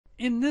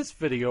In this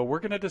video, we're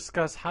going to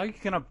discuss how you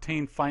can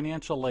obtain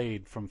financial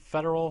aid from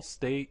federal,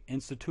 state,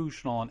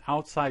 institutional, and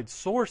outside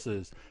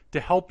sources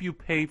to help you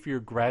pay for your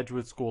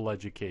graduate school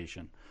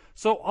education.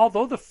 So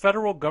although the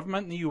federal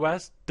government in the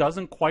U.S.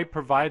 doesn't quite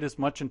provide as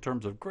much in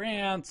terms of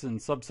grants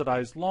and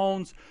subsidized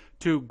loans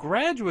to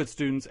graduate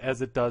students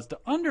as it does to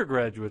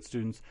undergraduate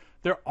students,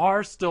 there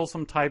are still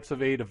some types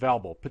of aid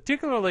available,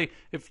 particularly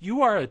if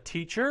you are a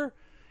teacher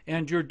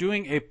and you're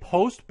doing a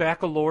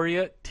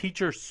post-baccalaureate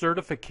teacher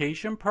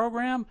certification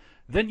program,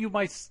 then you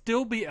might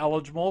still be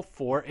eligible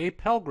for a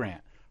Pell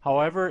Grant.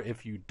 However,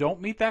 if you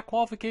don't meet that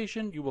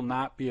qualification, you will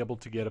not be able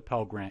to get a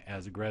Pell Grant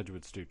as a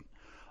graduate student.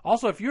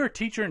 Also, if you're a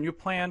teacher and you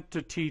plan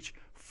to teach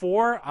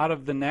 4 out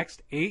of the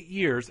next 8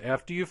 years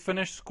after you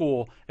finish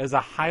school as a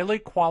highly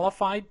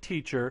qualified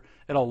teacher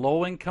at a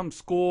low-income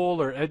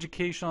school or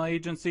educational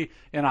agency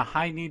in a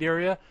high-need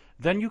area,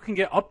 then you can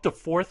get up to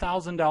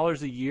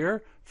 $4,000 a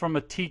year from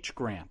a Teach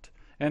Grant.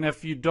 And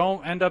if you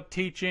don't end up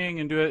teaching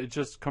and do it, it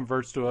just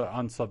converts to an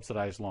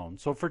unsubsidized loan.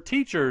 So for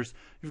teachers,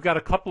 you've got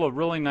a couple of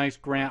really nice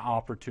grant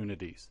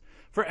opportunities.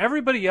 For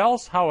everybody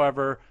else,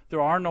 however,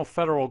 there are no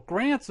federal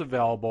grants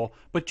available,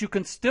 but you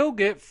can still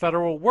get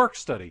federal work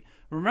study.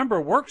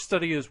 Remember, work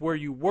study is where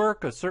you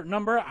work a certain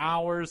number of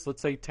hours,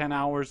 let's say 10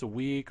 hours a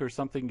week or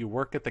something. You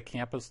work at the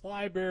campus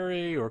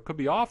library or it could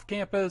be off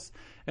campus,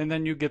 and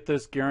then you get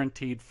this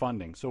guaranteed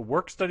funding. So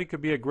work study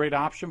could be a great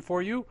option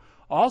for you.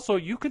 Also,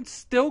 you can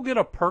still get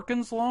a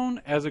Perkins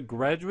loan as a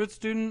graduate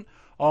student,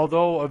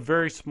 although a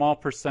very small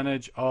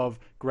percentage of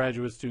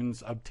graduate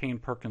students obtain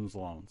Perkins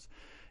loans.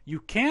 You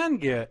can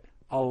get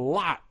a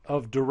lot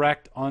of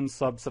direct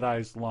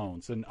unsubsidized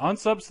loans. And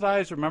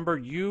unsubsidized, remember,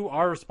 you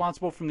are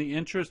responsible for the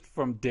interest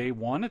from day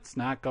one. It's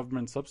not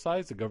government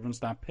subsidized. The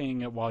government's not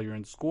paying it while you're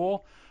in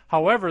school.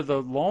 However,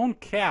 the loan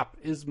cap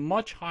is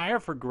much higher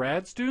for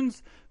grad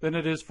students than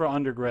it is for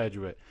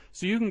undergraduate.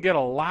 So you can get a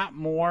lot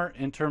more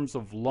in terms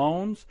of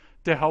loans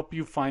to help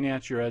you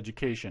finance your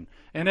education.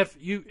 And if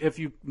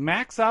you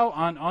max out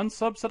on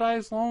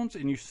unsubsidized loans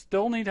and you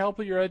still need help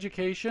with your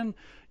education,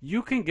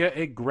 you can get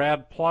a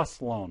Grad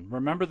Plus loan.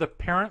 Remember the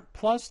Parent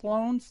Plus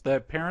loans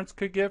that parents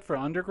could get for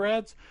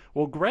undergrads?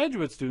 Well,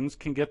 graduate students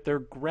can get their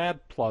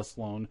Grad Plus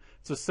loan.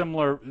 It's a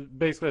similar,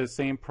 basically the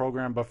same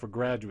program, but for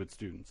graduate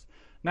students.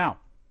 Now,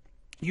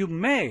 you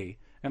may,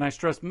 and I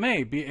stress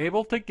may, be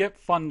able to get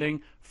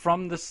funding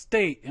from the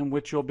state in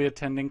which you'll be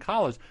attending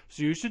college.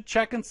 So you should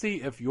check and see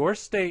if your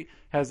state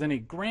has any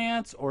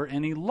grants or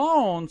any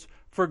loans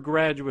for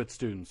graduate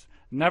students.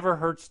 Never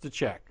hurts to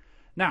check.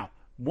 Now,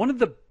 one of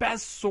the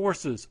best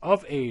sources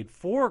of aid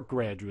for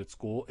graduate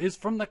school is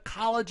from the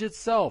college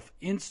itself,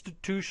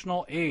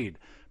 institutional aid,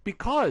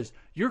 because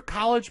your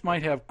college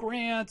might have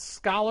grants,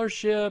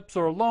 scholarships,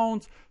 or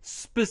loans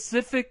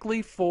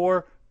specifically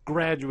for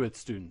graduate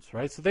students,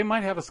 right? So they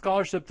might have a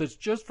scholarship that's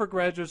just for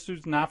graduate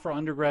students, not for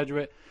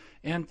undergraduate.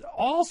 And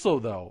also,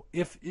 though,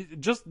 if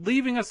just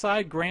leaving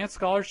aside grant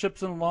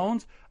scholarships and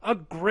loans, a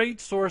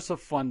great source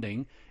of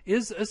funding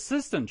is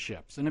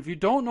assistantships. And if you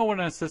don't know what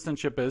an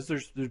assistantship is,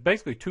 there's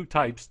basically 2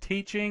 types,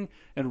 teaching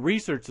and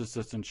research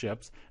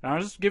assistantships. And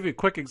I'll just give you a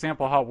quick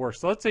example of how it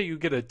works. So let's say you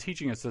get a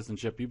teaching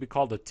assistantship. You'd be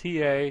called a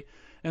TA.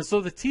 And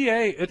so the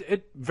TA,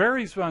 it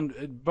varies from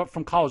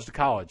college to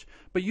college.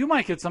 But you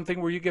might get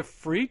something where you get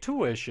free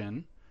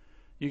tuition.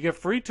 You get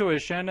free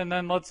tuition, and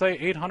then let's say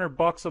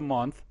 $800 a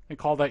month, and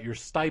call that your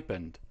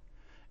stipend.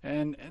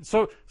 And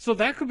so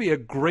that could be a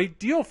great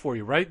deal for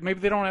you, right?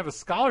 Maybe they don't have a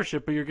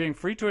scholarship, but you're getting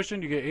free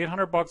tuition, you get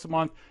 $800 a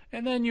month,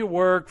 and then you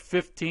work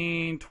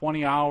 15,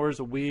 20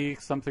 hours a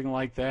week, something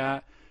like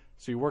that.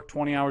 So you work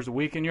 20 hours a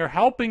week, and you're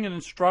helping an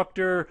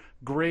instructor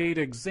grade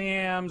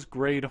exams,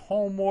 grade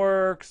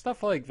homework,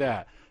 stuff like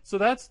that. So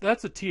that's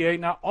a TA.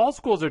 Now, all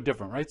schools are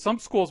different, right? Some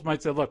schools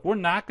might say, look, we're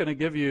not going to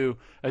give you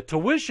a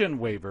tuition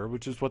waiver,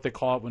 which is what they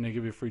call it when they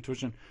give you free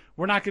tuition.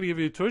 We're not going to give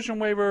you a tuition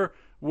waiver.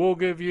 We'll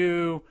give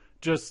you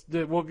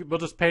we'll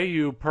just pay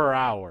you per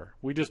hour.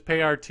 We just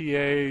pay our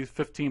TAs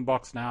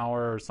 $15 an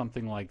hour or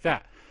something like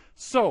that.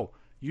 So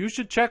you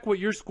should check with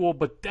your school,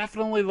 but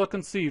definitely look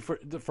and see for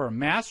a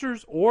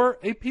master's or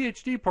a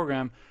PhD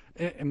program.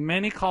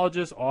 Many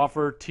colleges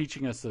offer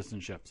teaching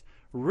assistantships.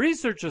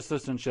 Research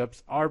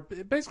assistantships are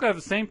basically have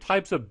the same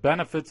types of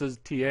benefits as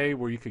TA,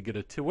 where you could get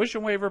a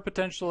tuition waiver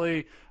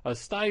potentially, a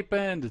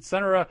stipend,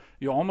 etc.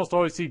 You almost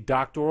always see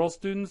doctoral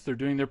students. They're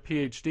doing their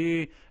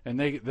PhD and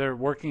they're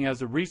working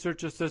as a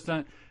research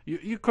assistant.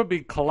 You could be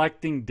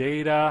collecting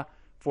data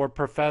for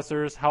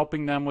professors,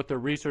 helping them with their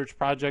research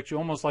projects. You're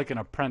almost like an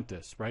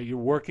apprentice, right? You're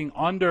working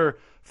under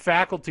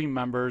faculty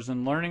members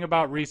and learning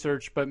about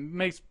research, but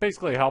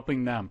basically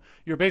helping them.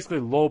 You're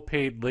basically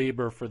low-paid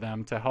labor for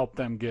them to help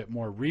them get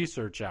more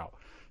research out.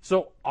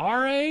 So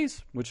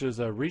RAs, which is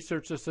a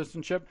research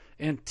assistantship,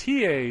 and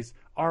TAs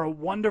are a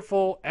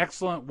wonderful,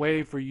 excellent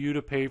way for you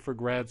to pay for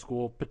grad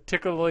school,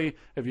 particularly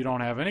if you don't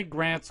have any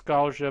grant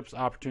scholarships,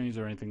 opportunities,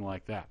 or anything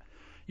like that.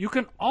 You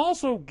can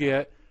also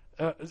get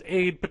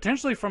aid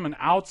potentially from an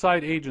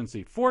outside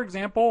agency. For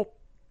example,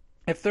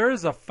 if there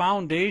is a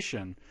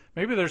foundation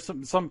maybe there's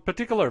some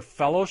particular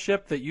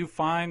fellowship that you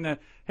find that,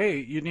 hey,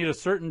 you need a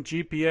certain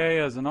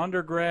GPA as an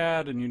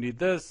undergrad, and you need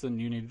this and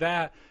you need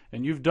that,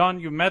 and you've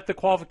met the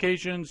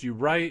qualifications, you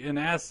write an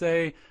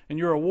essay, and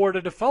you're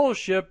awarded a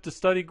fellowship to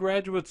study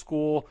graduate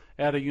school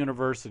at a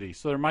university.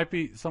 So there might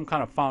be some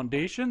kind of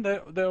foundation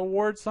that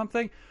awards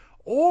something,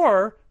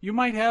 or you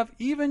might have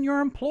even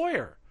your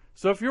employer.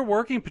 So if you're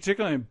working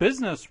particularly in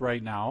business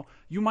right now,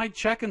 you might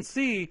check and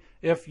see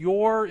if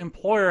your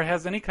employer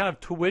has any kind of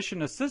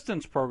tuition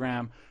assistance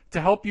program to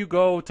help you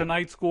go to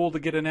night school to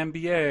get an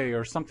MBA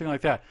or something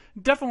like that.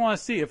 You definitely want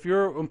to see if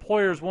your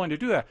employer is willing to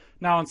do that.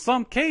 Now, in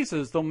some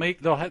cases, they'll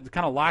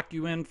kind of lock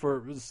you in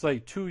for, say,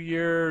 2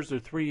 years or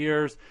 3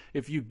 years.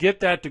 If you get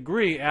that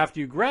degree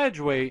after you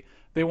graduate,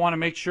 they want to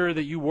make sure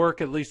that you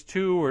work at least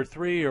 2 or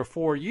 3 or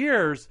 4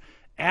 years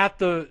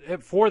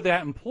for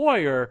that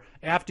employer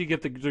after you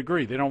get the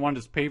degree. They don't want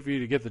to just pay for you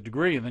to get the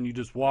degree and then you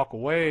just walk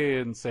away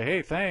and say,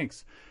 hey,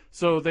 thanks.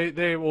 So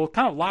they will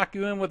kind of lock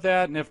you in with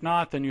that, and if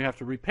not, then you have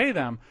to repay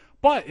them.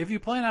 But if you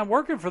plan on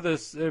working for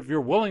this, if you're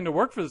willing to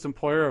work for this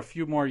employer a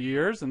few more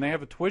years and they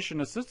have a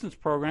tuition assistance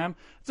program,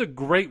 it's a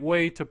great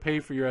way to pay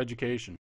for your education.